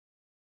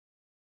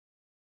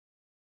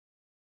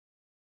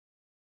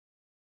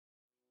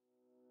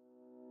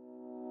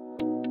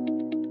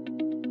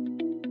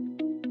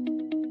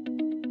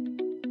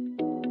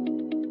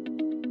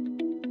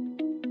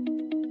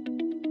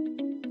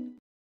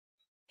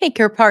Hey,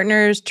 Care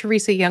Partners,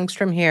 Teresa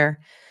Youngstrom here.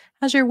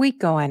 How's your week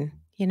going?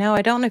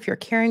 I don't know if you're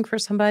caring for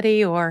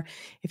somebody or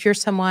if you're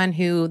someone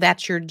who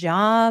that's your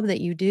job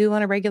that you do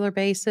on a regular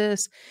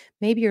basis.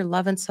 Maybe you're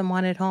loving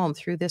someone at home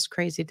through this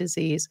crazy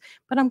disease,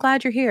 but I'm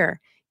glad you're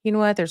here. You know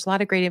what? There's a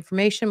lot of great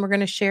information we're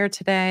going to share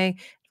today.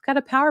 I've got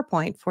a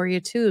PowerPoint for you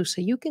too, so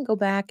you can go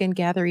back and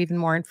gather even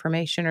more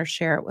information or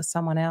share it with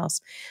someone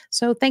else.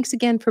 So thanks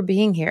again for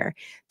being here.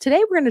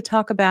 Today, we're going to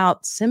talk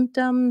about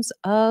symptoms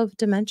of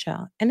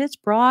dementia, and it's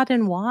broad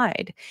and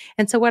wide.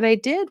 And so, what I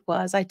did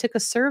was I took a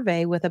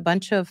survey with a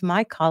bunch of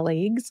my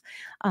colleagues.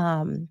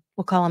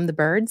 We'll call them the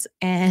birds,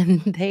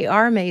 and they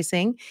are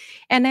amazing,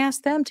 and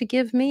asked them to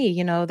give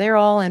me, they're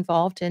all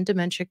involved in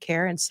dementia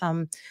care in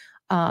some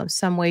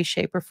way,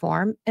 shape, or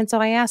form. And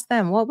so I asked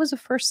them, what was the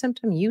first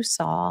symptom you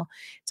saw?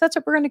 So that's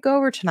what we're going to go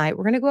over tonight.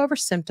 We're going to go over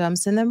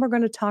symptoms, and then we're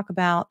going to talk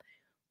about,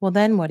 well,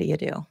 then what do you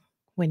do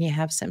when you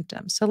have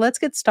symptoms? So let's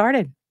get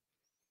started.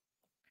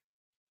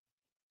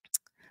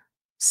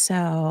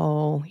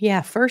 So,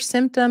 yeah, first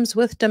symptoms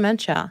with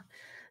dementia.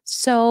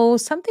 So,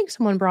 something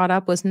someone brought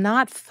up was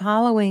not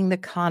following the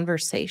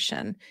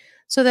conversation.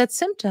 So, that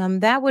symptom,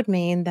 that would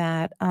mean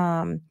that,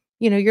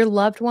 your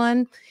loved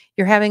one,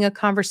 you're having a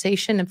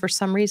conversation, and for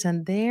some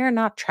reason, they're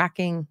not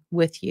tracking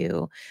with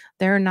you.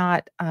 They're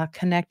not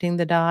connecting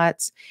the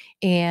dots.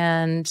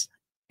 And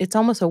it's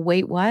almost a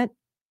wait, what?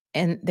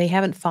 And they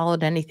haven't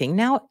followed anything.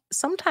 Now,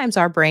 sometimes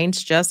our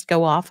brains just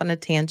go off on a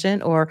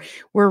tangent, or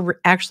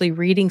actually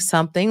reading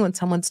something when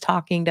someone's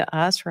talking to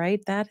us,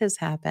 right? That has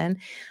happened.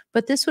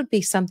 But this would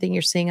be something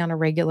you're seeing on a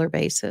regular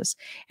basis.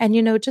 And,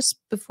 just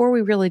before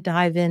we really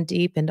dive in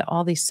deep into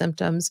all these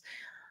symptoms,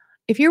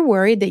 if you're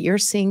worried that you're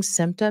seeing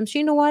symptoms,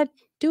 you know what?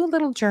 Do a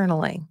little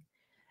journaling.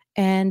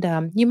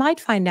 And you might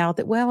find out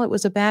that, well, it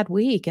was a bad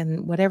week,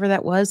 and whatever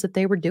that was that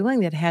they were doing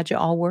that had you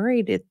all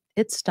worried,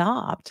 it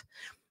stopped.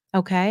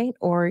 Okay.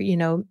 Or,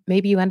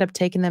 maybe you end up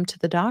taking them to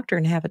the doctor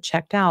and have it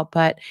checked out.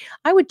 But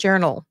I would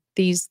journal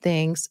these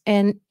things.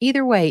 And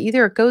either way,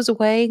 either it goes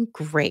away,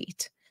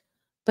 great.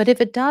 But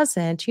if it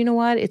doesn't, you know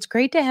what? It's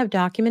great to have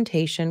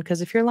documentation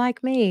because if you're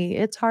like me,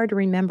 it's hard to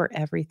remember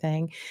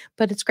everything.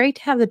 But it's great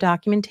to have the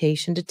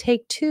documentation to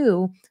take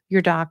to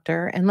your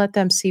doctor and let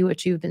them see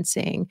what you've been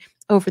seeing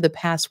over the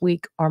past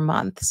week or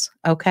months.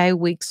 Okay.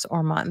 Weeks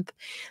or month.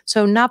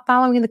 So, not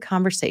following the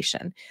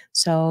conversation.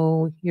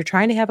 So, you're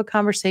trying to have a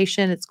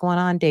conversation, it's going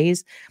on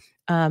days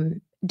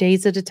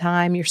at a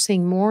time. You're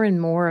seeing more and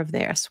more of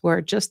this where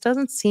it just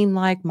doesn't seem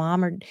like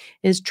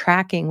is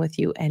tracking with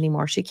you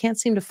anymore. She can't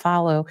seem to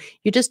follow.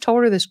 You just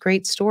told her this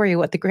great story of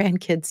what the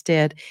grandkids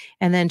did,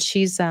 and then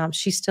she's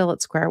still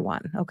at square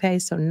one. Okay,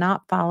 so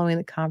not following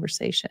the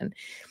conversation.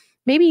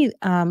 Maybe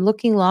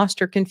looking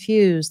lost or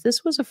confused.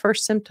 This was a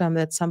first symptom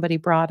that somebody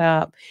brought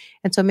up,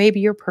 and so maybe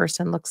your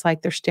person looks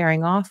like they're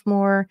staring off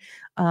more.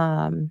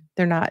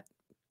 They're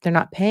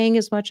not paying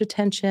as much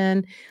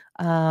attention.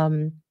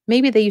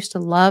 Maybe they used to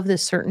love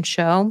this certain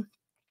show,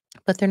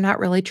 but they're not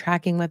really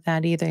tracking with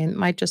that either. And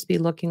might just be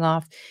looking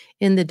off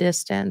in the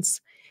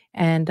distance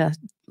and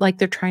like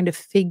they're trying to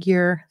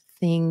figure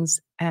things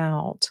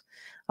out.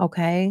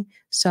 Okay.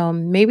 So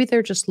maybe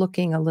they're just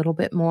looking a little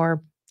bit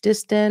more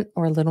distant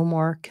or a little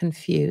more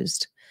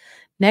confused.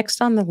 Next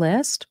on the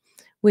list,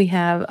 we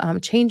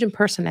have change in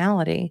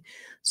personality.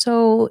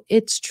 So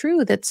it's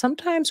true that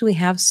sometimes we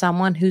have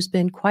someone who's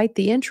been quite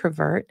the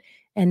introvert,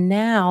 and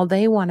now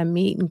they want to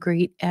meet and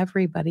greet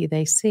everybody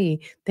they see.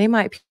 They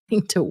might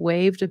be to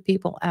wave to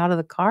people out of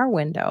the car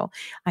window.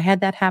 I had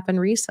that happen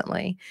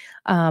recently.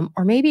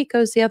 Or maybe it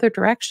goes the other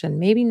direction.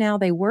 Maybe now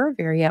they were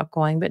very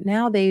outgoing, but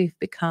now they've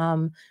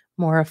become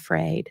more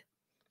afraid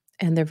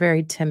and they're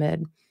very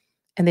timid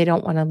and they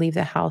don't want to leave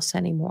the house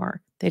anymore.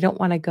 They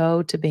don't want to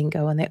go to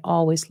bingo, and they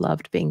always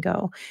loved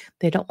bingo.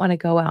 They don't want to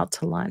go out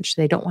to lunch.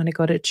 They don't want to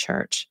go to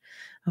church.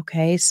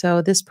 Okay,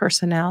 so this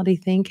personality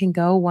thing can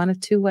go one of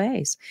two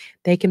ways.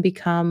 They can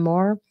become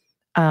more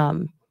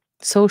um,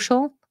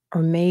 social,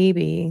 or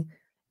maybe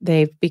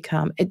they've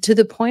become to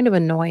the point of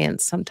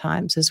annoyance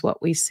sometimes, is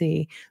what we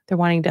see. They're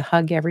wanting to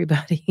hug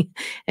everybody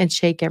and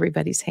shake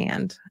everybody's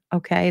hand.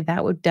 Okay,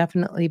 that would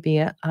definitely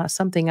be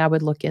something I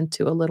would look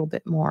into a little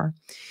bit more.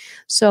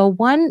 So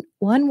one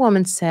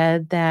woman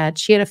said that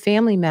she had a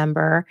family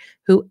member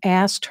who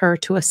asked her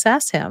to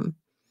assess him,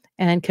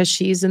 and because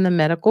she's in the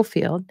medical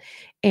field,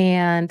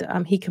 and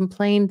he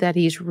complained that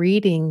he's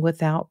reading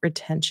without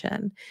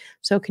retention.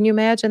 So can you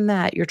imagine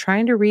that? You're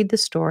trying to read the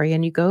story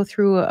and you go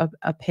through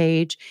a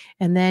page,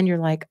 and then you're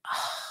like,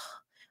 oh,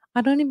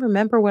 I don't even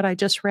remember what I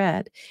just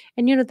read.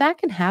 And that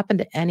can happen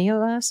to any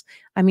of us.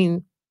 I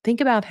mean,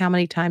 think about how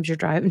many times you're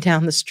driving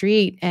down the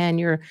street and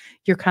you're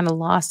kind of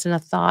lost in a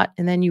thought,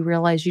 and then you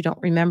realize you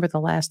don't remember the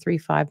last 3,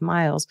 5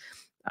 miles.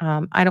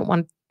 I don't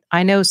want.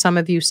 I know some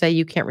of you say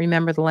you can't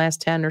remember the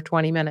last 10 or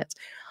 20 minutes,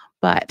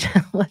 but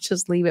let's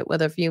just leave it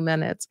with a few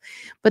minutes.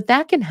 But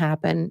that can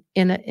happen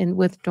in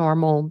with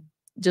normal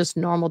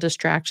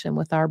distraction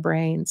with our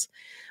brains.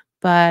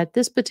 But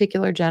this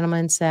particular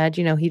gentleman said,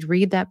 he'd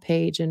read that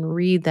page and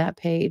read that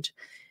page,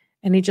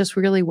 and he just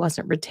really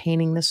wasn't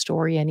retaining the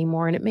story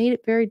anymore. And it made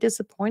it very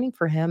disappointing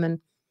for him. And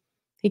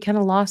He kind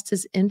of lost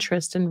his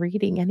interest in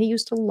reading, and he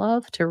used to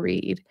love to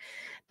read.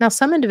 Now,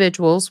 some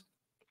individuals,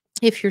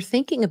 if you're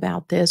thinking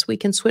about this, we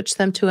can switch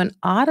them to an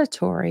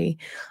auditory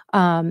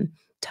um,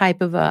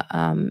 type of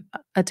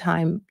a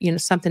time,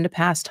 something to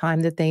pass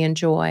time that they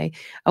enjoy,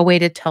 a way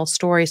to tell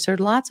stories. There are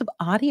lots of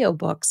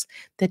audiobooks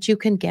that you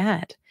can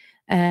get,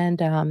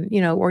 and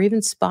or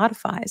even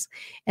Spotify's.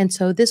 And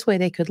so this way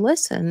they could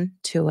listen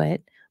to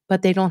it,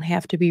 but they don't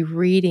have to be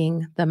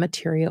reading the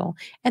material,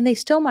 and they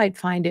still might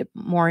find it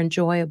more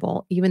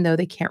enjoyable, even though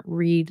they can't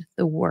read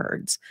the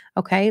words.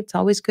 Okay, it's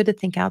always good to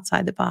think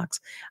outside the box.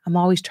 I'm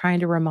always trying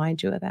to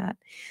remind you of that.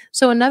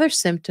 So another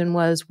symptom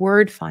was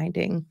word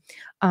finding,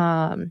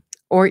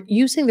 or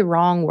using the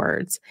wrong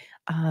words.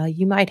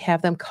 You might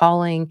have them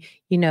calling,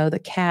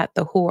 the cat,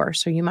 the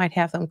horse, or you might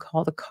have them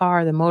call the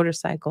car, the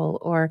motorcycle,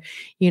 or,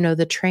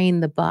 the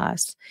train, the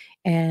bus.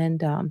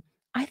 And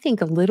I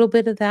think a little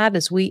bit of that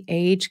as we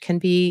age can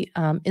be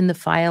in the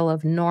file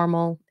of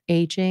normal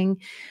aging.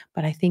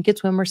 But I think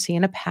it's when we're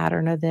seeing a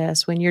pattern of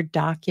this, when you're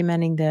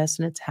documenting this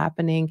and it's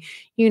happening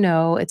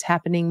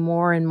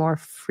more and more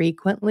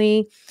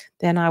frequently,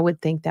 then I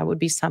would think that would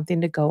be something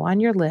to go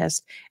on your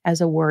list as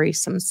a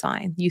worrisome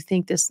sign. You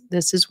think this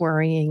is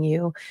worrying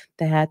you,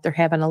 that they're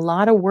having a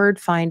lot of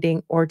word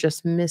finding or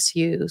just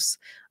misuse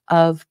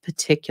of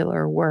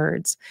particular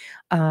words.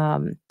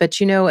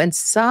 But in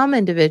some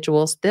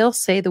individuals, they'll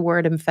say the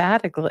word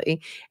emphatically,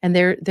 and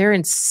they're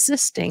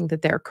insisting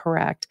that they're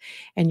correct,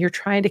 and you're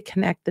trying to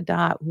connect the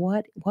dot.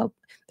 What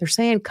they're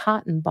saying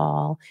cotton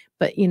ball,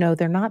 but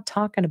they're not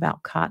talking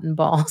about cotton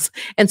balls.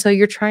 And so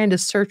you're trying to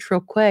search real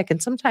quick,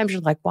 and sometimes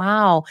you're like,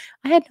 wow,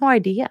 I had no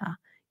idea.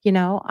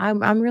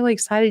 I'm really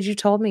excited you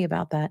told me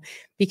about that,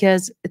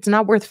 because it's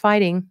not worth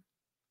fighting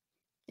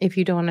if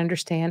you don't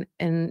understand.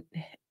 And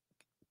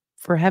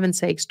for heaven's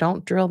sakes,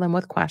 don't drill them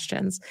with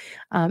questions,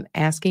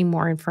 asking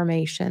more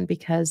information,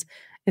 because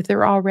if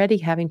they're already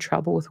having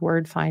trouble with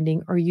word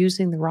finding or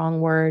using the wrong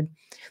word,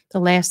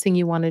 the last thing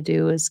you want to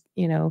do is,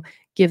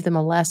 give them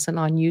a lesson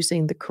on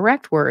using the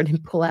correct word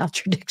and pull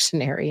out your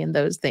dictionary and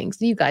those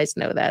things. You guys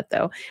know that,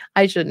 though.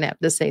 I shouldn't have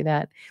to say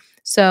that.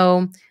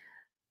 So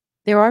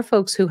there are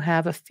folks who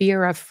have a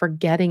fear of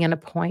forgetting an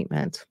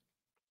appointment,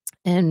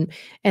 and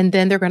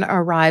then they're going to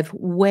arrive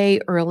way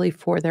early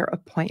for their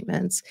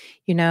appointments.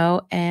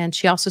 And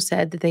she also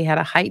said that they had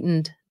a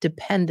heightened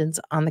dependence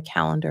on the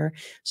calendar,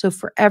 so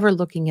forever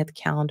looking at the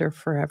calendar,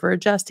 forever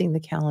adjusting the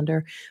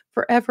calendar,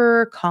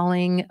 forever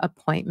calling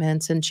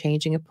appointments and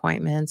changing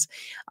appointments.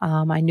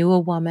 I knew a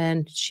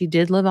woman, she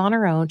did live on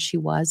her own. She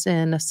was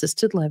in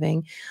assisted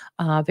living,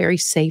 very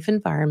safe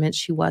environment.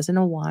 She wasn't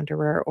a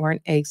wanderer or an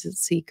exit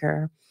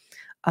seeker,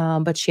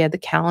 but she had the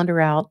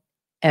calendar out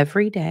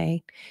every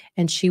day,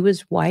 and she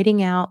was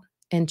whiting out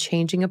and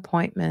changing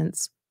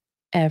appointments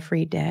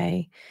every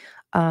day.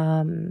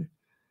 Um,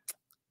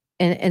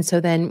 and so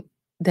then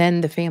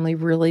the family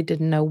really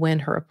didn't know when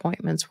her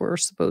appointments were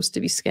supposed to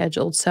be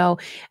scheduled. So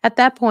at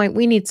that point,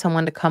 we need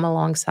someone to come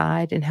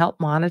alongside and help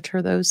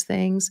monitor those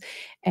things,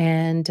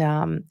 and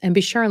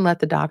be sure and let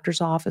the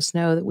doctor's office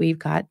know that we've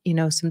got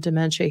some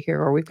dementia here,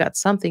 or we've got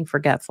something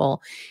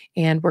forgetful,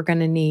 and we're going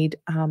to need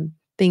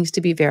things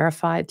to be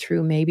verified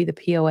through maybe the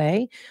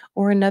POA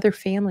or another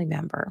family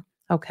member.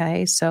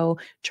 Okay, so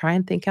try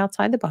and think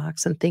outside the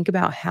box and think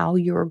about how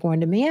you're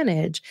going to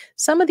manage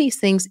some of these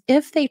things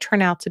if they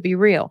turn out to be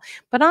real.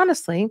 But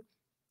honestly,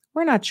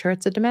 we're not sure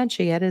it's a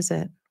dementia yet, is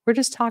it? We're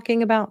just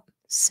talking about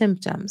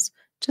symptoms,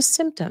 just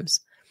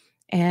symptoms.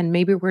 And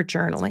maybe we're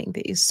journaling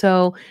these.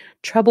 So,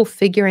 trouble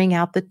figuring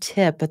out the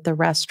tip at the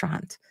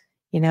restaurant,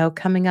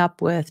 coming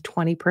up with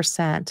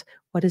 20%.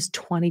 What is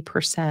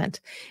 20%?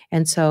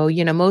 And so,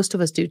 most of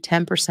us do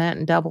 10%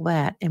 and double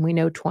that. And we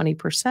know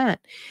 20%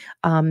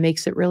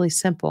 makes it really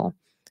simple.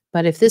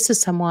 But if this is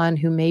someone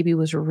who maybe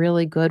was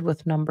really good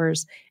with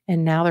numbers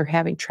and now they're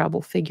having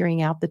trouble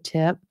figuring out the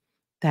tip,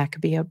 that could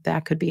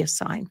be a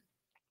sign.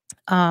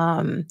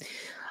 Um,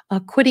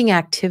 Quitting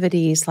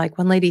activities, like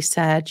one lady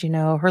said,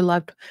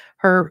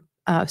 her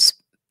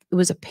it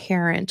was a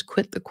parent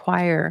quit the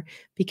choir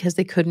because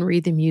they couldn't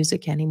read the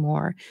music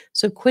anymore.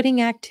 So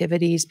quitting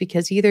activities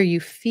because either you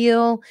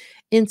feel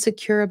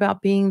insecure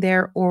about being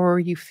there, or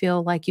you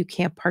feel like you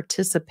can't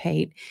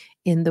participate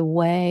in the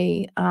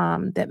way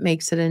that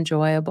makes it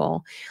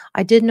enjoyable.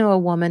 I did know a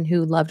woman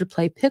who loved to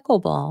play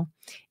pickleball.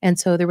 And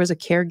so there was a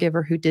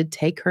caregiver who did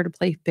take her to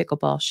play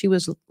pickleball. She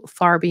was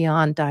far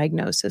beyond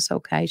diagnosis.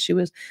 Okay. She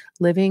was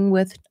living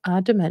with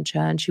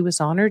dementia, and she was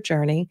on her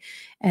journey,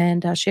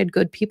 and she had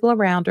good people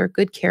around her,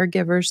 good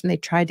caregivers, and they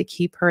tried to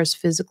keep her as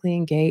physically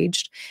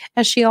engaged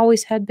as she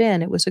always had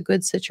been. It was a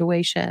good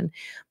situation.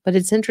 But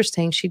it's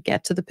interesting, she'd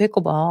get to the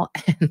pickleball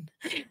and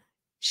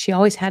she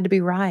always had to be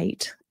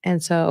right.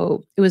 And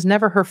so it was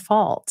never her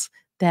fault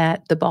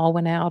that the ball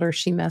went out or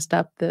she messed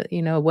up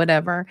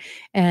whatever,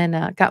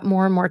 and got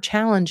more and more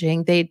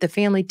challenging. The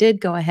family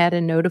did go ahead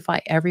and notify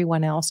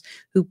everyone else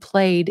who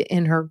played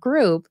in her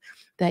group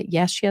that,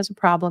 yes, she has a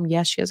problem.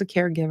 Yes, she has a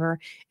caregiver.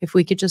 If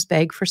we could just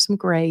beg for some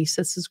grace,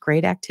 this is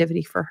great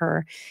activity for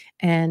her.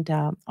 And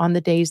on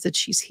the days that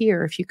she's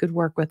here, if you could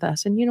work with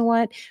us. And you know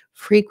what?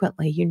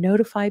 Frequently, you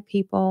notify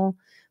people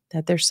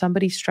that there's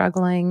somebody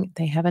struggling,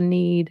 they have a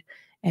need,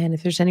 and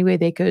if there's any way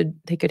they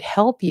could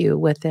help you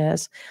with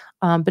this.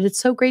 But it's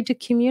so great to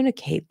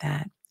communicate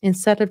that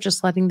instead of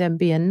just letting them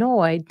be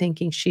annoyed,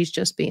 thinking she's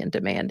just being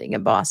demanding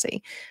and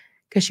bossy.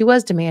 'Cause she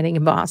was demanding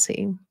and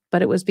bossy,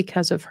 but it was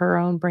because of her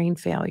own brain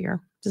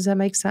failure. Does that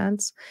make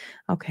sense?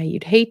 Okay,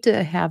 you'd hate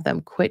to have them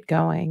quit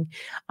going.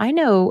 I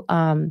know,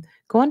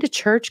 going to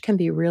church can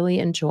be really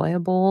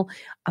enjoyable,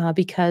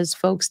 because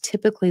folks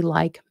typically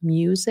like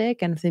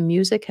music, and if the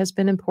music has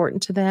been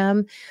important to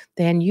them,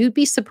 then you'd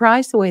be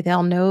surprised the way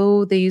they'll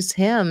know these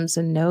hymns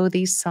and know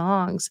these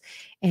songs,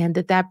 and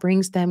that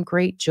brings them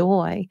great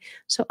joy.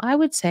 So I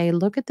would say,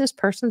 look at this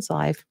person's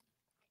life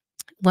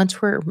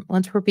once we're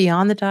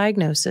beyond the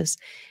diagnosis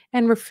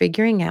and we're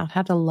figuring out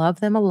how to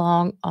love them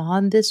along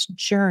on this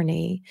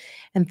journey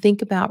and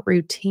think about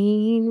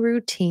routine,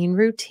 routine,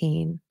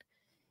 routine,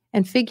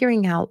 and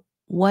figuring out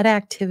what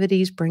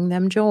activities bring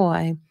them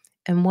joy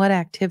and what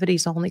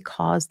activities only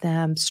cause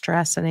them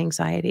stress and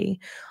anxiety.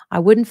 I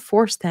wouldn't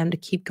force them to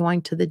keep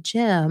going to the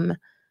gym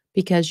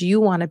because you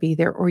want to be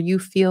there or you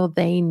feel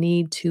they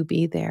need to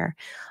be there.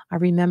 I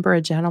remember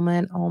a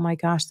gentleman, oh my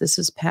gosh, this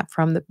is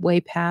from the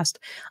way past.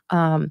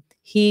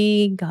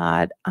 He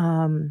got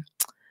an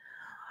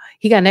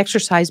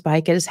exercise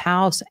bike at his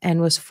house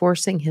and was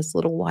forcing his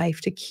little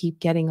wife to keep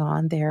getting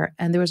on there,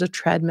 and there was a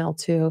treadmill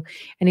too,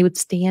 and he would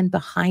stand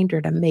behind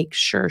her to make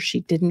sure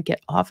she didn't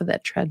get off of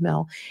that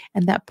treadmill,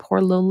 and that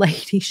poor little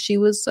lady, she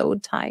was so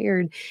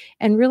tired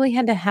and really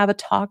had to have a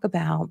talk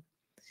about,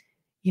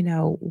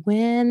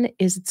 when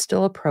is it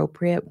still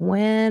appropriate?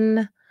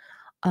 When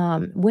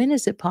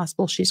is it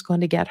possible she's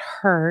going to get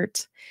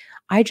hurt?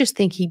 I just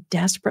think he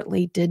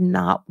desperately did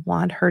not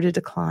want her to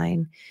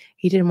decline.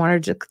 He didn't want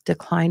her to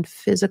decline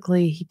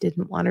physically. He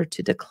didn't want her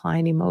to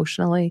decline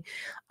emotionally,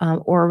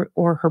 or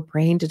her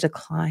brain to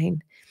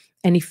decline.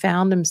 And he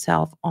found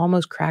himself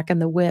almost cracking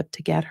the whip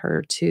to get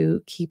her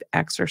to keep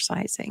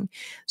exercising.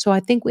 So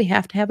I think we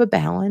have to have a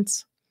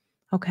balance.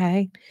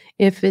 Okay.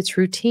 If it's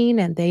routine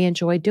and they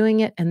enjoy doing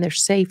it and they're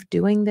safe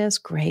doing this,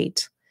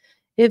 great.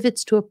 If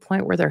it's to a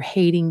point where they're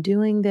hating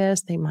doing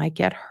this, they might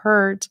get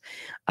hurt.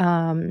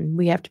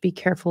 We have to be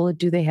careful.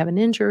 Do they have an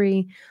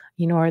injury?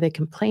 Are they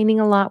complaining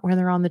a lot when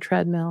they're on the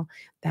treadmill?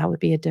 That would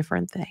be a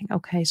different thing.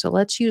 Okay, so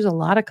let's use a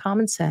lot of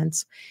common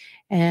sense.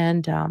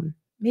 And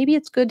maybe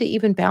it's good to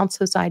even bounce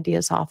those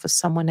ideas off of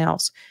someone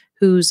else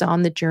who's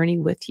on the journey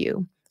with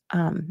you.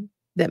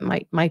 That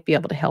might be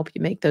able to help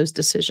you make those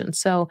decisions.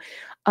 So,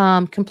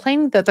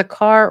 complaining that the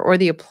car or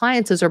the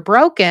appliances are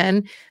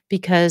broken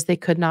because they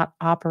could not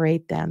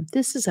operate them.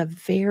 This is a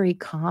very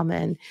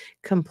common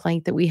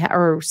complaint that we have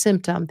or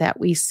symptom that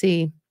we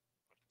see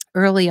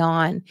early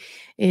on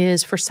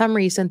is for some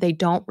reason they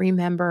don't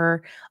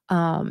remember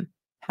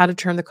how to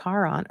turn the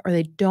car on, or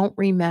they don't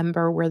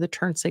remember where the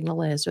turn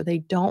signal is, or they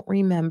don't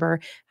remember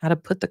how to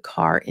put the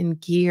car in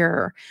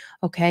gear.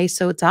 Okay,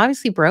 so it's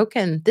obviously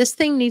broken. This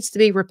thing needs to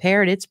be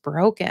repaired. It's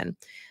broken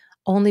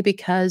only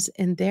because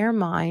in their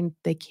mind,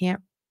 they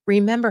can't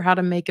remember how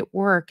to make it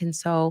work. And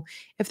so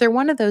if they're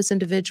one of those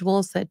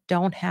individuals that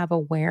don't have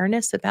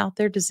awareness about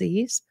their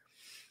disease,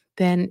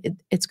 then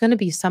it's going to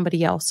be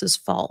somebody else's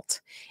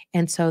fault.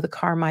 And so the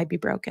car might be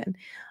broken.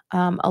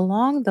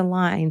 Along the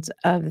lines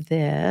of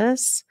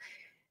this,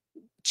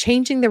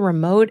 changing the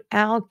remote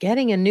out,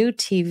 getting a new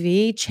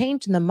TV,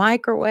 changing the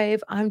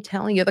microwave, I'm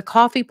telling you, the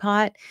coffee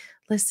pot.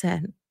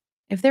 Listen,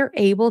 if they're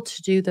able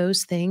to do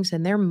those things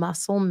and their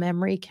muscle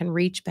memory can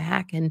reach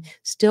back and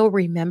still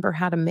remember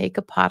how to make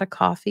a pot of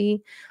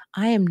coffee,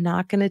 I am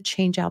not going to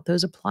change out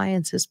those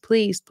appliances.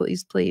 Please,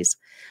 please, please.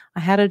 I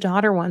had a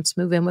daughter once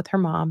move in with her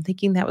mom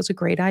thinking that was a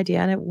great idea,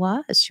 and it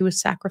was. She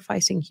was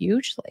sacrificing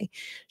hugely.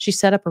 She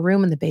set up a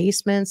room in the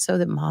basement so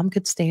that mom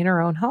could stay in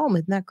her own home.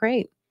 Isn't that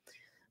great?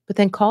 But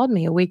then called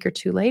me a week or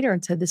 2 later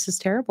and said, "This is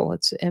terrible.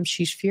 And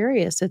she's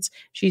furious.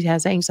 She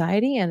has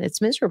anxiety and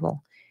it's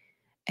miserable."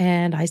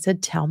 And I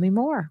said, "Tell me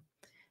more."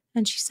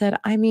 And she said,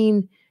 "I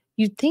mean,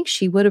 you'd think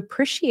she would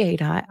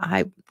appreciate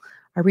I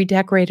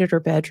redecorated her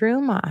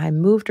bedroom. I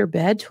moved her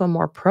bed to a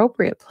more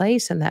appropriate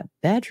place in that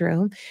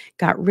bedroom,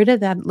 got rid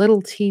of that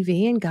little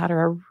TV and got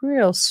her a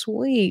real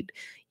sweet,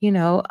 you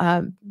know,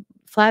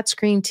 flat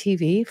screen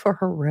TV for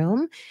her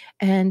room.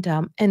 And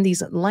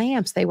these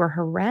lamps, they were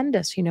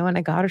horrendous, and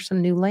I got her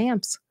some new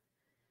lamps."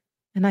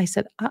 And I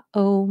said,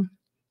 "Uh-oh,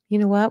 you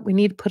know what? We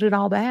need to put it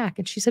all back."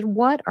 And she said,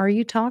 "What are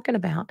you talking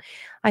about?"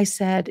 I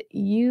said,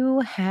 "You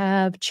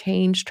have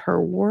changed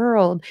her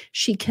world.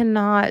 She can't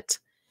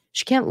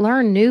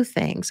learn new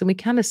things." And we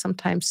kind of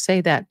sometimes say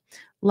that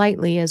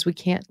lightly as we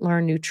can't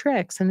learn new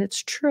tricks. And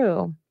it's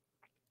true.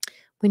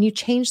 When you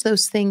change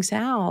those things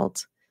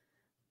out,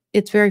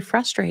 it's very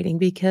frustrating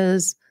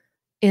because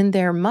in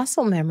their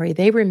muscle memory,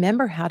 they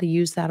remember how to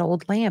use that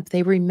old lamp.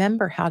 They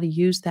remember how to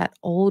use that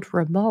old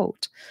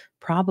remote.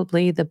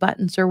 Probably the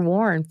buttons are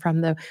worn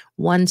from the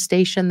one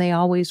station they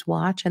always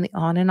watch and the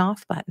on and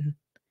off button.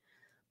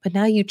 But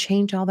now you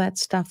change all that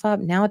stuff up.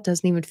 Now it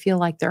doesn't even feel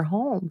like they're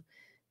home,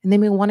 and they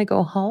may wanna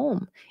go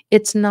home.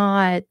 It's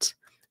not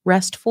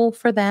restful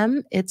for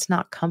them, it's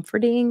not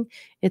comforting,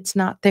 it's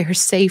not their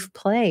safe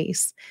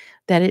place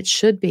that it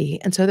should be,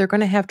 and so they're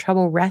gonna have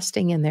trouble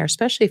resting in there,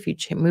 especially if you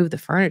move the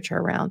furniture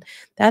around.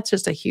 That's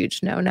just a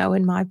huge no-no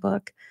in my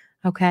book,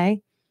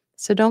 okay?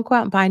 So don't go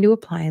out and buy new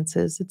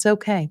appliances, it's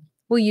okay.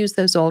 We'll use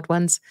those old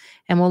ones,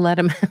 and we'll let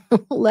them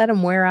we'll let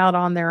 'em wear out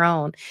on their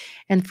own.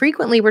 And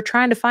frequently, we're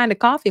trying to find a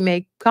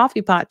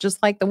coffee pot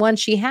just like the one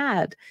she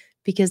had,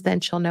 because then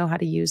she'll know how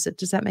to use it.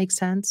 Does that make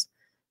sense?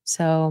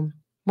 So,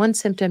 one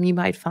symptom you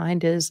might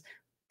find is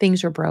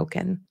things are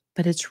broken,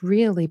 but it's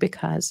really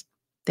because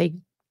they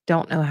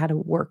don't know how to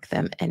work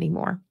them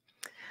anymore.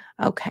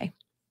 Okay,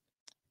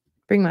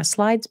 bring my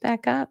slides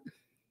back up.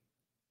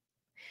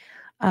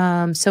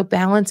 So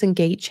balance and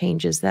gait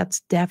changes,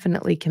 that's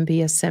definitely can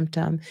be a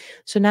symptom.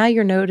 So now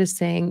you're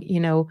noticing,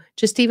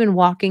 just even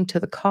walking to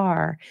the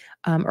car,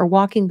 or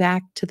walking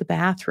back to the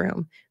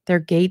bathroom, their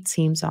gait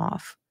seems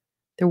off.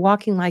 They're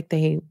walking like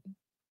they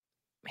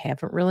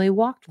haven't really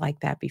walked like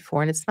that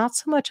before. And it's not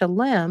so much a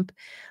limp,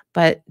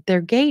 but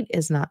their gait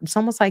is not. It's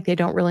almost like they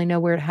don't really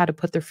know how to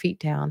put their feet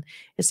down.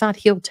 It's not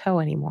heel toe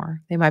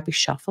anymore. They might be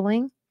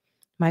shuffling,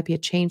 might be a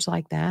change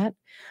like that.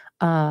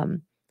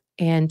 Um,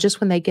 and just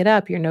when they get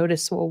up, you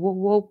notice, whoa, whoa,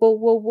 whoa, whoa,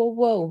 whoa, whoa,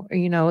 whoa,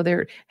 or,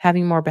 they're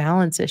having more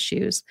balance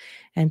issues.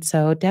 And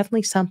so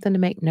definitely something to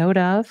make note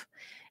of,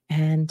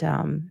 and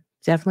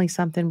definitely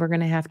something we're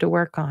going to have to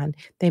work on.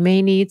 They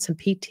may need some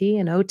PT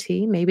and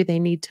OT. Maybe they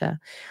need to,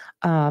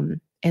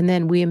 and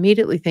then we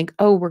immediately think,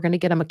 oh, we're going to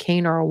get them a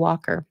cane or a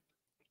walker.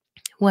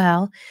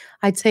 Well,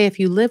 I'd say if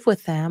you live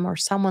with them or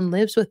someone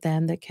lives with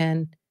them that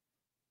can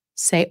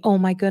say, "Oh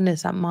my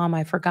goodness, mom,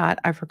 I forgot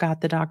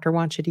the doctor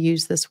wants you to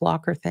use this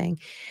walker thing."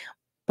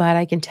 But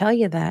I can tell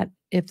you that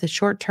if the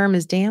short term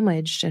is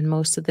damaged, and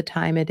most of the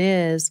time it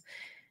is,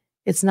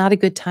 it's not a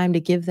good time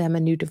to give them a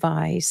new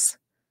device,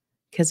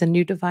 because a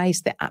new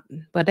device,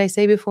 what did I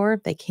say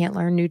before? They can't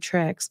learn new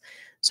tricks.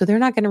 So they're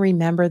not going to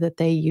remember that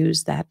they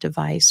use that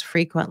device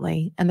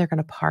frequently, and they're going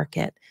to park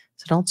it.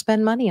 So don't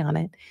spend money on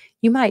it.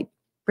 You might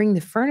bring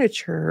the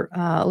furniture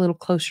a little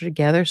closer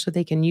together so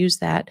they can use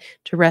that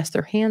to rest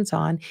their hands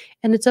on.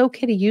 And it's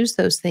okay to use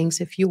those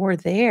things if you are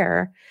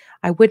there.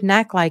 I wouldn't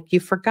act like you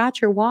forgot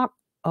your walk.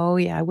 Oh,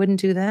 yeah, I wouldn't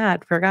do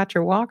that. Forgot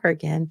your walker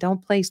again.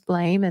 Don't place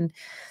blame. And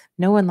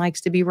no one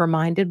likes to be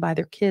reminded by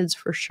their kids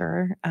for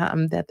sure,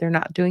 that they're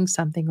not doing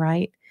something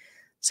right.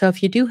 So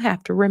if you do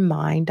have to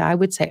remind, I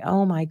would say,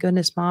 "Oh my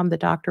goodness, mom, the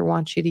doctor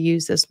wants you to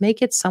use this."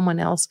 Make it someone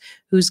else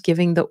who's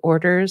giving the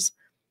orders,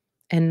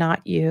 and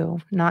not you,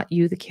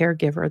 the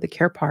caregiver, the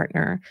care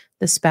partner,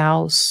 the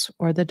spouse,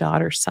 or the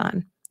daughter,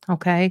 son.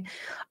 Okay.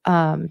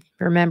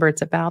 Remember,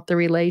 it's about the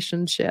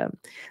relationship.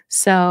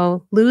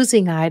 So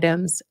losing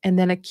items and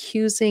then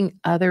accusing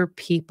other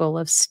people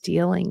of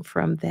stealing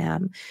from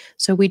them.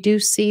 So we do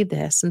see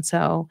this. And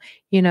so,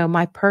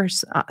 my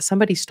purse,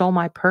 somebody stole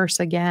my purse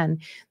again.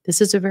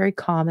 This is a very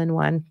common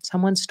one.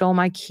 Someone stole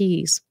my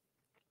keys.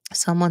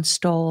 Someone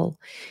stole,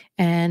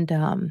 and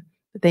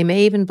they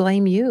may even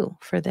blame you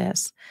for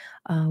this.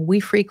 We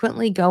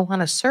frequently go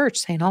on a search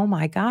saying, "Oh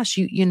my gosh,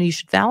 you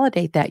should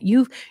validate that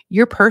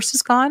your purse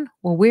is gone.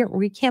 Well,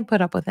 we can't put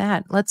up with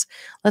that. Let's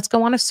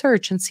go on a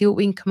search and see what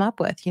we can come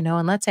up with,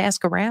 and let's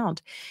ask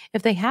around.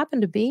 If they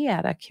happen to be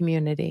at a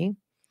community,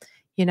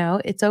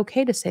 it's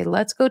okay to say,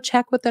 let's go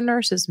check with the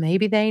nurses.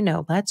 Maybe they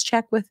know. Let's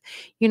check with,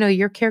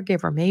 your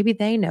caregiver. Maybe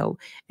they know.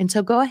 And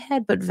so go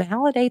ahead, but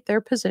validate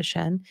their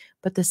position.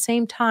 But at the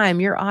same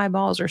time, your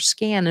eyeballs are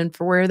scanning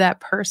for where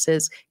that purse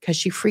is, because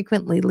she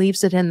frequently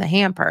leaves it in the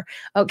hamper.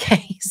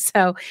 Okay.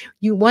 So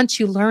once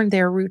you learn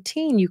their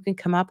routine, you can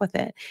come up with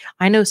it.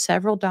 I know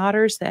several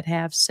daughters that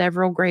have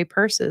several gray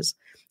purses,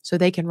 so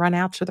they can run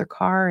out to their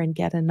car and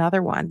get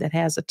another one that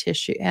has a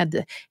tissue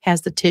and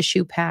has the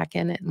tissue pack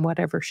in it and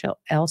whatever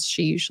else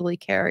she usually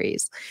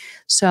carries.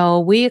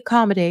 So we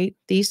accommodate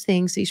these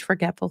things, these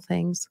forgetful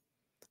things.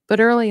 But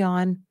early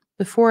on,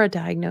 before a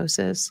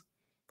diagnosis,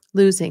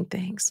 losing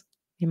things.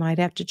 You might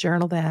have to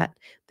journal that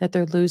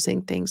they're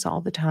losing things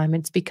all the time.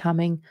 It's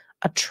becoming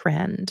a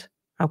trend.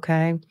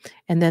 Okay.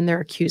 And then they're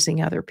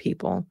accusing other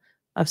people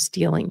of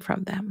stealing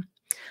from them.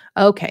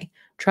 Okay.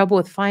 Trouble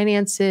with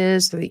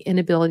finances or the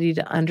inability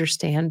to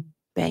understand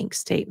bank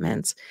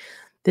statements.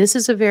 This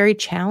is a very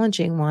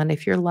challenging one.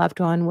 If your loved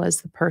one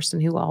was the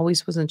person who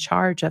always was in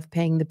charge of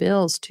paying the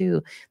bills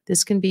too,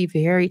 this can be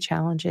very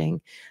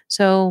challenging.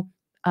 So,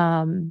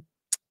 um,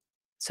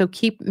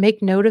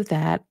 make note of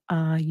that.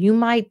 You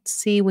might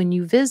see when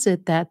you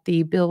visit that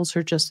the bills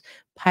are just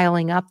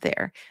piling up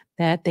there,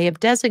 that they have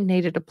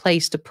designated a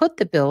place to put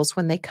the bills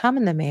when they come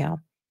in the mail,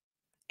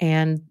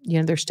 and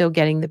they're still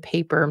getting the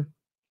paper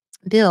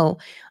bill,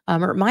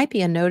 or it might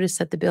be a notice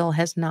that the bill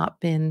has not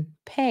been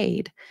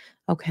paid.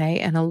 Okay,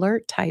 an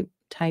alert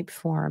type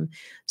form.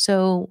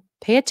 So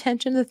pay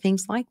attention to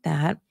things like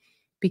that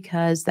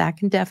because that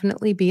can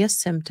definitely be a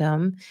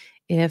symptom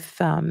if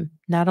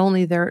not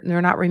only they're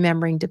not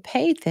remembering to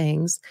pay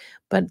things,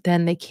 but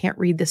then they can't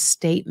read the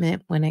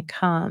statement when it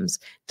comes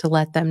to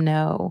let them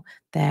know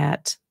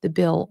that the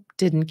bill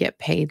didn't get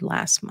paid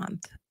last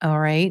month.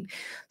 All right.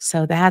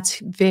 So that's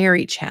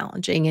very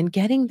challenging. And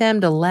getting them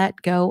to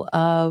let go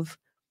of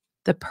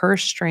the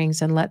purse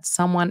strings and let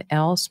someone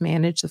else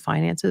manage the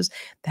finances,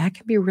 that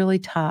can be really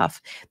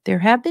tough. There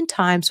have been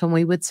times when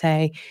we would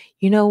say,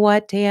 you know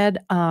what, Dad,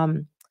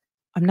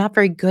 I'm not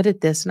very good at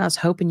this, and I was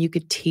hoping you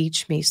could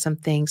teach me some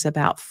things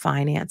about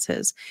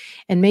finances.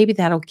 And maybe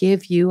that'll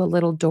give you a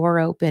little door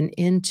open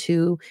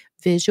into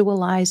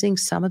visualizing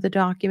some of the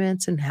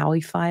documents and how he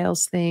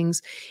files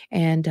things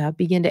and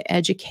begin to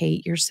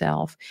educate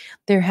yourself.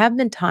 There have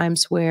been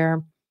times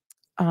where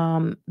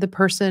the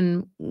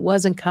person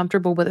wasn't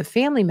comfortable with a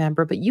family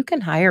member, but you can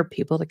hire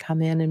people to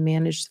come in and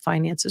manage the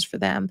finances for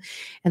them.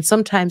 And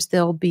sometimes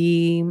they'll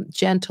be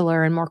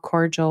gentler and more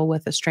cordial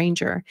with a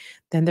stranger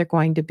than they're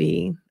going to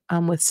be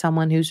with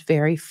someone who's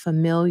very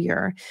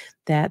familiar,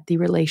 that the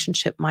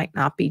relationship might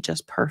not be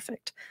just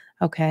perfect.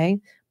 Okay.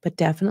 But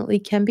definitely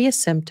can be a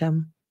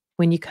symptom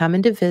when you come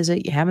in to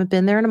visit, you haven't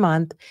been there in a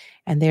month,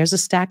 and there's a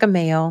stack of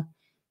mail.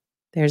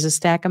 There's a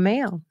stack of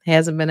mail.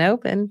 Hasn't been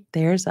opened.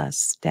 There's a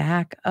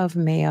stack of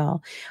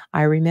mail.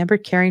 I remember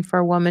caring for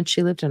a woman.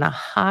 She lived in a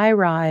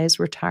high-rise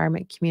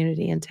retirement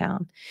community in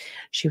town.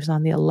 She was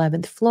on the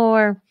 11th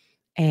floor,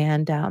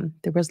 and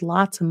there was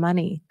lots of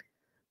money.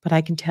 But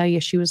I can tell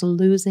you she was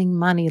losing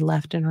money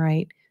left and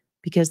right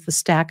because the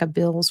stack of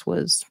bills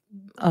was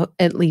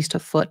at least a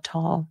foot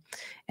tall,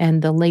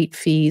 and the late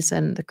fees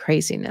and the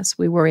craziness.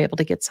 We were able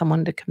to get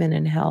someone to come in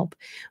and help.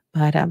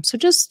 But so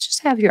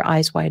just have your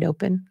eyes wide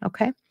open,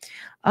 okay?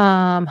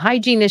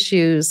 Hygiene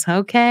issues.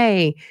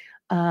 Okay.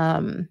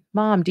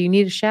 Mom, do you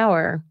need a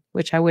shower?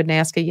 Which I wouldn't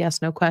ask a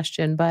yes, no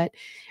question, but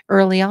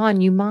early on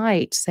you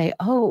might say,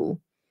 oh,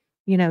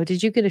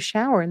 did you get a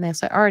shower? And they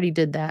say, I already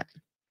did that.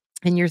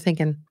 And you're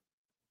thinking,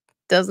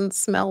 doesn't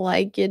smell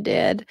like you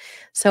did.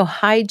 So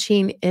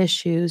hygiene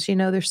issues,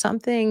 there's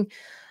something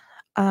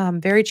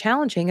very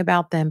challenging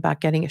about them, about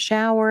getting a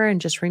shower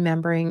and just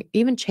remembering,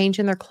 even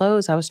changing their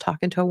clothes. I was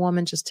talking to a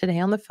woman just today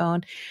on the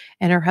phone,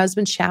 and her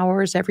husband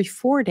showers every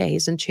 4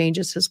 days and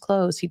changes his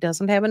clothes. He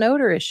doesn't have an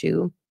odor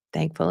issue,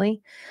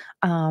 thankfully.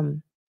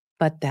 Um,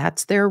 but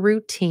that's their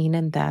routine,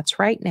 and that's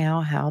right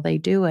now how they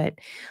do it.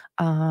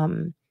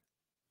 Um,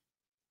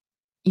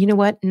 you know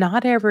what?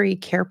 Not every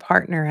care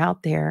partner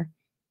out there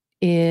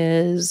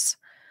is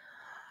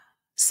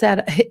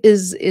set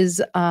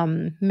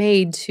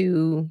made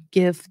to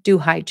do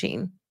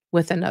hygiene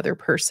with another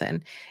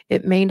person.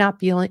 It may not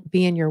be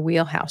in your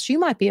wheelhouse. You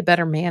might be a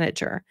better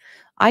manager.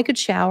 I could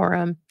shower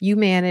them. You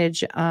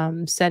manage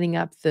setting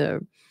up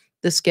the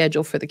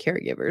schedule for the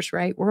caregivers,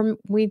 right?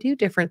 We do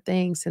different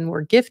things and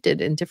we're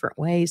gifted in different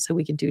ways so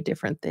we can do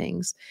different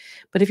things.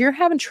 But if you're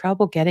having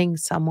trouble getting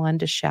someone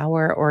to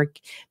shower or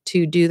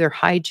to do their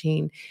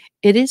hygiene,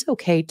 it is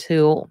okay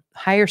to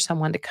hire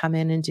someone to come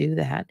in and do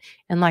that.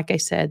 And like I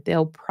said,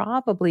 they'll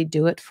probably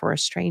do it for a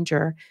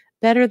stranger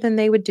better than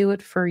they would do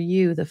it for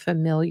you, the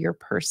familiar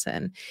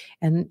person.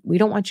 And we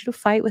don't want you to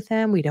fight with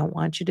them. We don't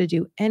want you to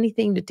do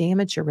anything to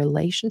damage your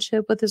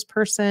relationship with this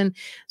person.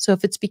 So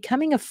if it's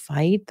becoming a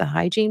fight, the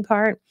hygiene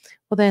part,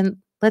 well,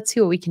 then let's see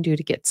what we can do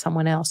to get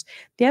someone else.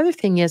 The other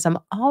thing is, I'm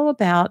all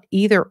about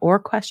either or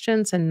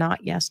questions and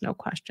not yes, no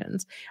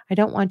questions. I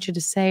don't want you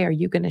to say, are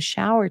you going to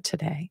shower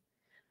today?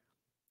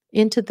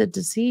 Into the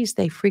disease,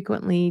 they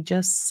frequently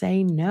just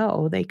say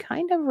no. They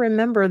kind of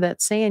remember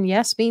that saying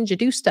yes means you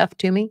do stuff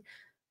to me,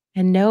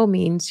 and no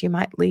means you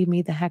might leave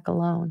me the heck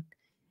alone.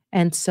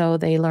 And so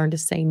they learn to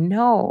say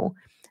no.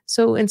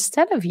 So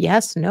instead of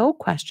yes, no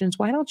questions,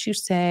 why don't you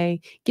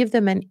give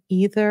them an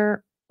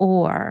either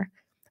or?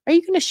 Are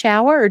you going to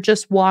shower or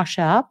just wash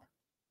up?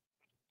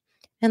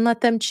 And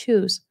let them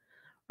choose.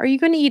 Are you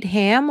going to eat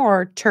ham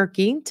or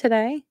turkey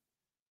today?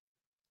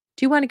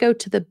 Do you want to go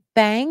to the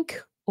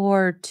bank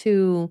or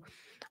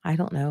I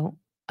don't know,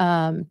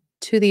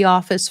 to the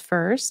office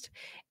first?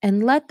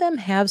 And let them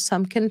have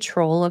some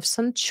control of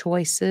some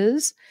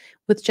choices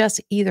with just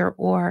either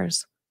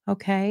ors.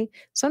 Okay.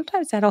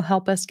 Sometimes that'll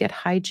help us get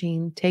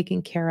hygiene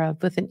taken care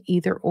of with an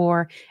either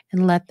or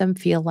and let them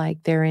feel like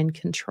they're in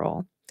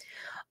control.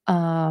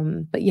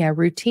 But yeah,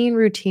 routine,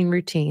 routine,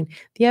 routine.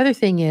 The other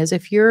thing is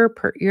if your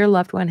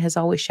loved one has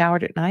always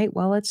showered at night,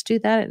 well, let's do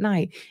that at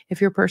night.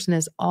 If your person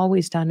has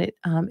always done it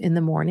in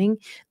the morning,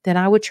 then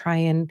I would try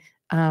and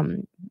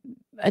um,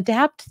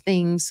 adapt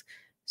things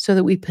so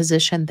that we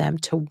position them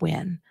to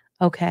win.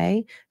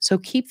 Okay. So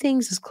keep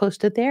things as close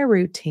to their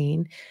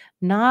routine,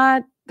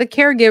 not the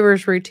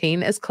caregiver's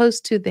routine, as close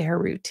to their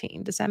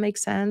routine. Does that make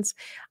sense?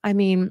 I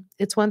mean,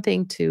 it's one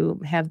thing to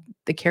have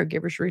the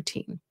caregiver's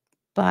routine,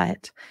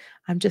 but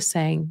I'm just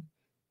saying,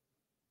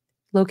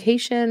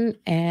 location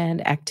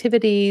and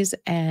activities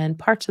and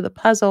parts of the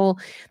puzzle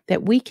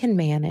that we can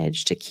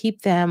manage to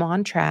keep them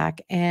on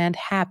track and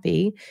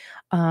happy,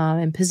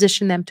 and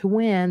position them to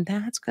win,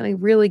 that's going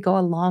to really go a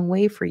long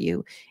way for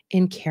you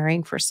in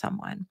caring for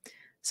someone.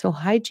 So,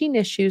 hygiene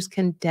issues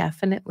can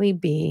definitely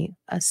be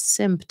a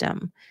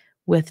symptom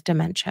with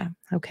dementia.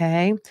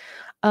 Okay.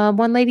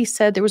 One lady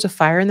said there was a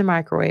fire in the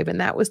microwave, and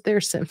that was their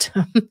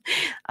symptom.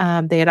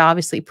 They had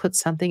obviously put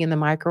something in the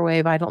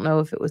microwave. I don't know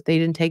if it was they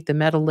didn't take the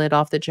metal lid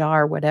off the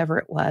jar or whatever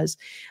it was.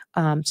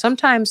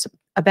 Sometimes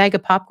a bag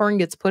of popcorn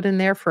gets put in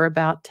there for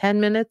about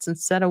 10 minutes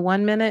instead of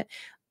 1 minute.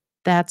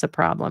 That's a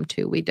problem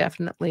too.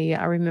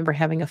 I remember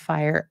having a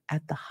fire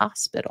at the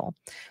hospital.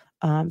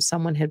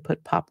 Someone had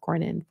put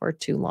popcorn in for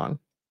too long.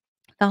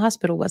 The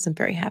hospital wasn't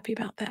very happy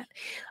about that.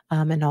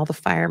 And all the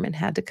firemen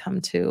had to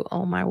come to.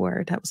 Oh my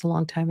word, that was a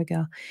long time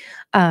ago.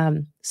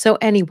 So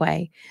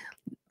anyway,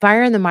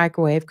 fire in the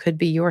microwave could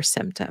be your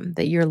symptom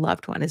that your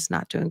loved one is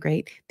not doing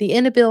great. The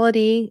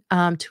inability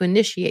to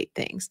initiate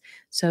things.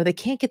 So they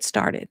can't get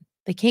started.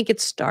 They can't get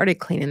started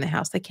cleaning the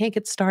house. They can't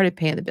get started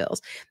paying the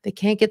bills. They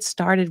can't get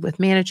started with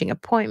managing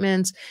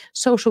appointments,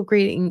 social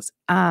greetings,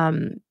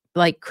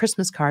 like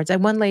Christmas cards. I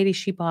had one lady,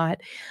 she went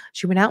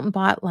out and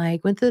bought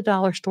went to the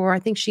dollar store. I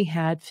think she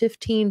had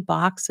 15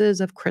 boxes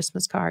of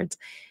Christmas cards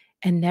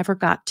and never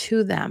got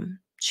to them.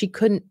 She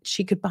could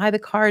buy the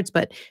cards,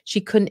 but she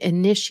couldn't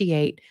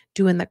initiate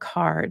doing the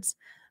cards.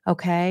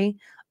 Okay.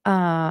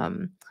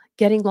 Um,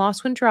 Getting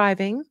lost when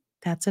driving.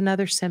 That's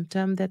another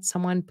symptom that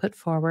someone put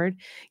forward.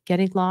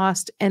 Getting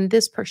lost. And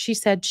she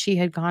said she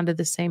had gone to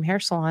the same hair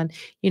salon,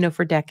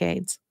 for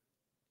decades,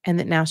 and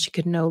that now she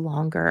could no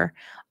longer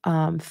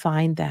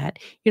find that.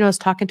 I was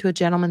talking to a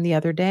gentleman the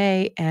other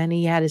day, and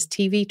he had his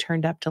TV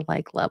turned up to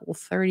level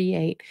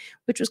 38,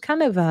 which was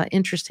kind of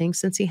interesting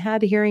since he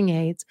had hearing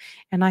aids.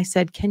 And I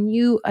said, "Can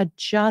you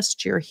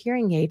adjust your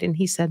hearing aid?" And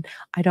he said,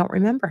 "I don't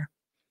remember."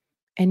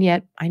 And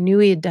yet I knew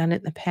he had done it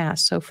in the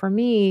past. So for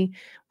me,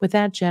 with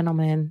that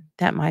gentleman,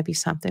 that might be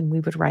something we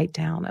would write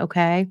down.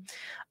 Okay.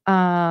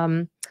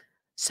 Um,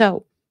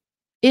 so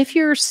if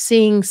you're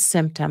seeing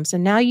symptoms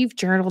and now you've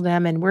journaled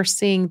them and we're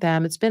seeing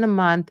them, it's been a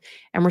month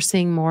and we're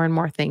seeing more and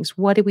more things,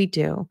 what do we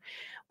do?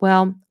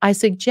 Well, I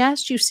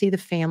suggest you see the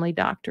family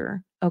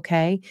doctor.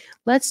 Okay.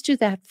 Let's do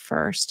that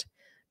first.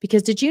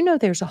 Because did you know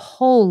there's a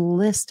whole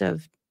list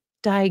of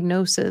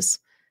diagnoses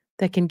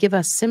that can give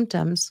us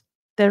symptoms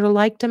that are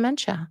like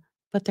dementia,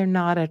 but they're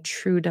not a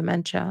true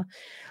dementia?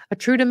 A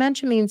true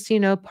dementia means,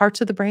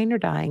 parts of the brain are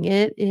dying.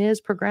 It is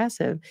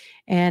progressive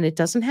and it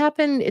doesn't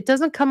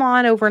come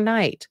on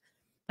overnight.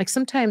 Like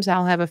sometimes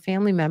I'll have a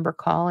family member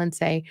call and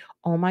say,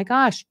 "Oh my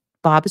gosh,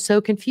 Bob is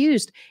so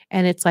confused."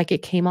 And it's like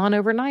it came on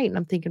overnight. And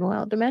I'm thinking,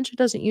 well, dementia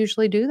doesn't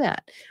usually do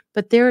that.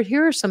 But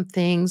here are some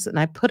things, and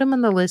I put them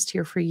on the list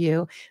here for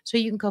you so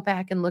you can go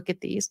back and look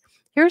at these.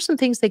 Here are some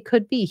things they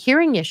could be.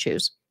 Hearing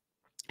issues.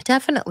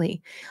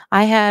 Definitely.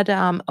 I had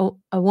a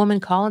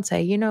woman call and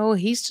say,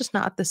 he's just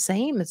not the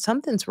same.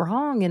 Something's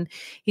wrong and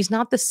he's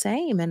not the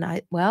same. And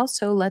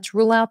so let's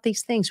rule out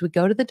these things. We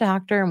go to the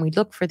doctor and we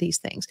look for these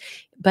things.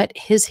 But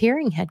his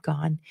hearing had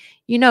gone.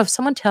 If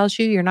someone tells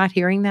you you're not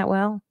hearing that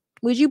well,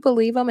 would you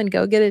believe them and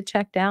go get it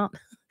checked out?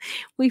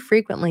 We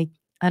frequently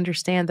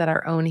understand that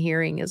our own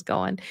hearing is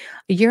going.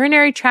 A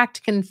urinary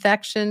tract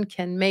infection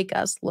can make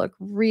us look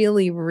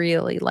really,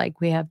 really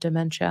like we have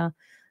dementia.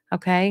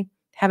 Okay.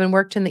 Having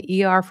worked in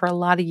the ER for a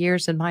lot of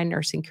years in my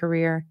nursing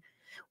career,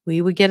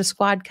 we would get a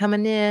squad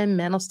coming in,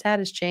 mental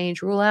status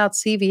change, rule out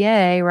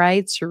CVA,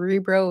 right?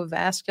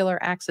 Cerebrovascular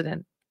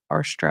accident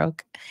or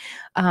stroke.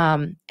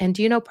 And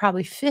do you know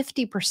probably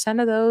 50%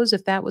 of those,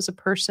 if that was a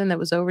person that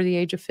was over the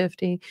age of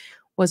 50,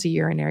 was a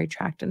urinary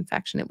tract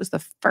infection. It was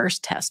the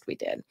first test we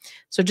did.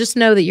 So just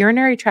know that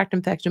urinary tract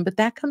infection, but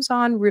that comes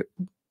on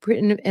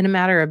in a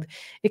matter of,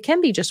 it can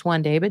be just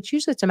one day, but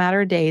usually it's a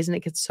matter of days and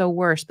it gets so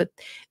worse. But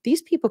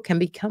these people can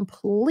be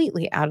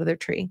completely out of their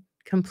tree,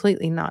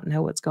 completely not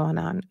know what's going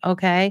on.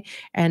 Okay.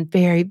 And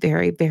very,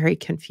 very, very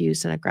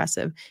confused and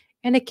aggressive.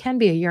 And it can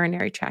be a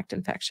urinary tract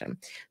infection.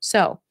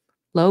 So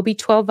low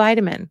B12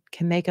 vitamin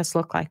can make us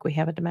look like we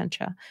have a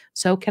dementia.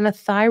 So can a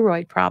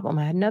thyroid problem.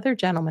 I had another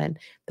gentleman,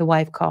 the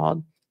wife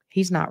called.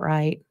 He's not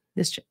right.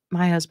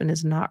 My husband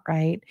is not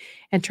right.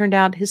 And turned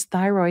out his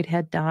thyroid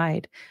had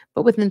died.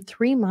 But within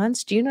 3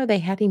 months, do you know they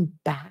had him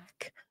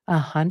back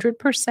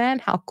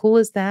 100%? How cool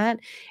is that?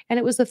 And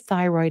it was a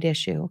thyroid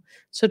issue.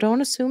 So don't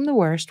assume the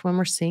worst when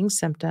we're seeing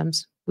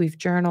symptoms. We've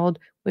journaled,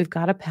 we've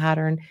got a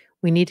pattern.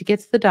 We need to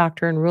get to the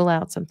doctor and rule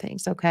out some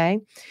things,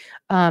 okay?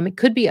 It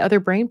could be other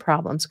brain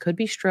problems, could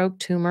be stroke,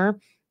 tumor,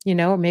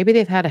 or maybe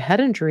they've had a head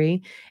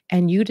injury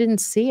and you didn't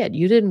see it.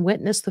 You didn't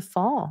witness the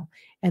fall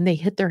and they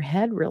hit their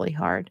head really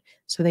hard.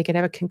 So they could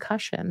have a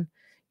concussion,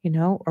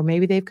 or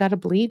maybe they've got a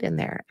bleed in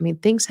there. I mean,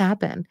 things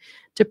happen.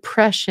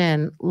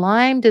 Depression,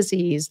 Lyme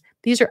disease.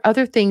 These are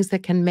other things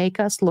that can make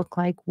us look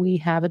like we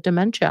have a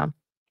dementia.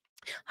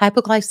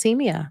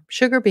 Hypoglycemia,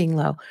 sugar being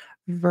low.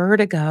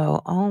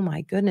 vertigo. Oh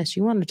my goodness.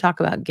 You want to talk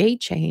about gait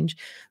change,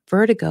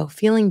 vertigo,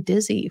 feeling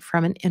dizzy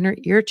from an inner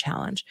ear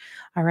challenge.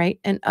 All right.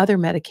 And other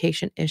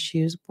medication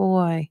issues.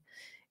 Boy,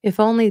 if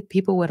only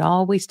people would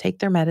always take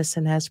their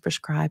medicine as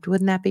prescribed.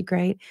 Wouldn't that be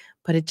great?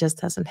 But it just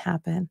doesn't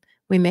happen.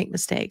 We make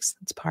mistakes.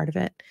 It's part of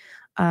it.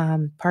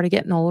 Part of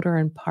getting older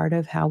and part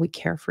of how we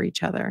care for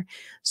each other.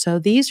 So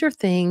these are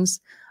things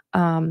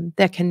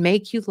that can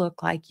make you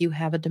look like you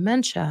have a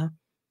dementia,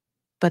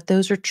 but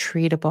those are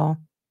treatable.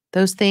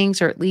 Those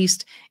things, or at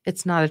least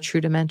it's not a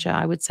true dementia.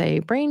 I would say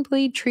brain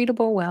bleed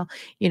treatable. Well,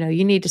 you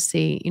need to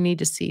see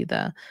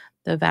the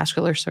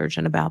vascular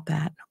surgeon about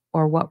that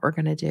or what we're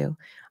going to do.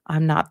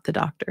 I'm not the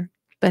doctor.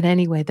 But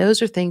anyway,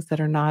 those are things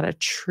that are not a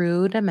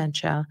true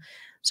dementia.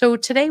 So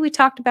today we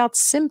talked about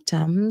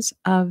symptoms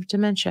of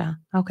dementia.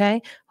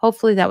 Okay.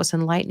 Hopefully that was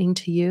enlightening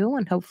to you,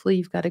 and hopefully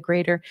you've got a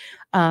greater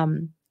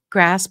um,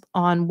 grasp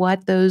on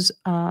what those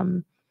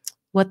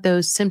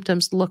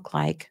symptoms look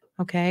like.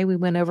 Okay. We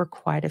went over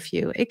quite a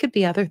few. It could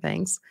be other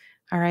things.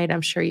 All right.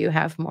 I'm sure you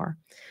have more.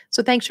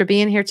 So thanks for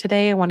being here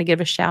today. I want to give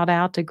a shout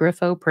out to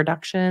Griffo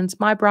Productions,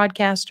 my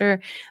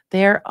broadcaster.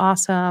 They're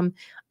awesome.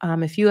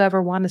 If you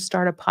ever want to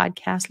start a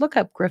podcast, look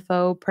up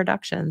Griffo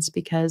Productions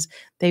because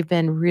they've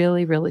been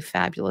really, really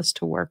fabulous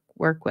to work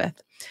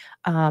with.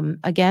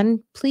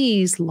 Again,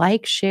 please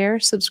like, share,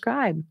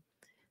 subscribe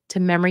to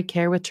Memory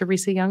Care with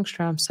Teresa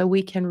Youngstrom so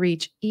we can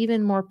reach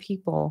even more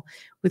people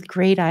with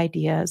great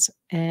ideas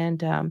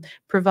and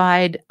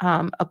provide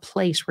a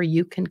place where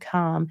you can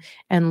come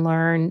and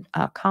learn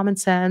common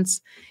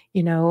sense,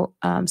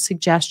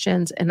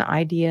 suggestions and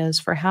ideas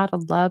for how to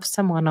love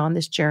someone on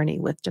this journey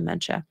with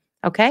dementia.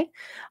 Okay?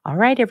 All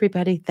right,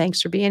 everybody.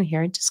 Thanks for being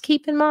here. And just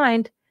keep in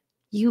mind,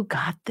 you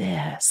got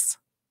this.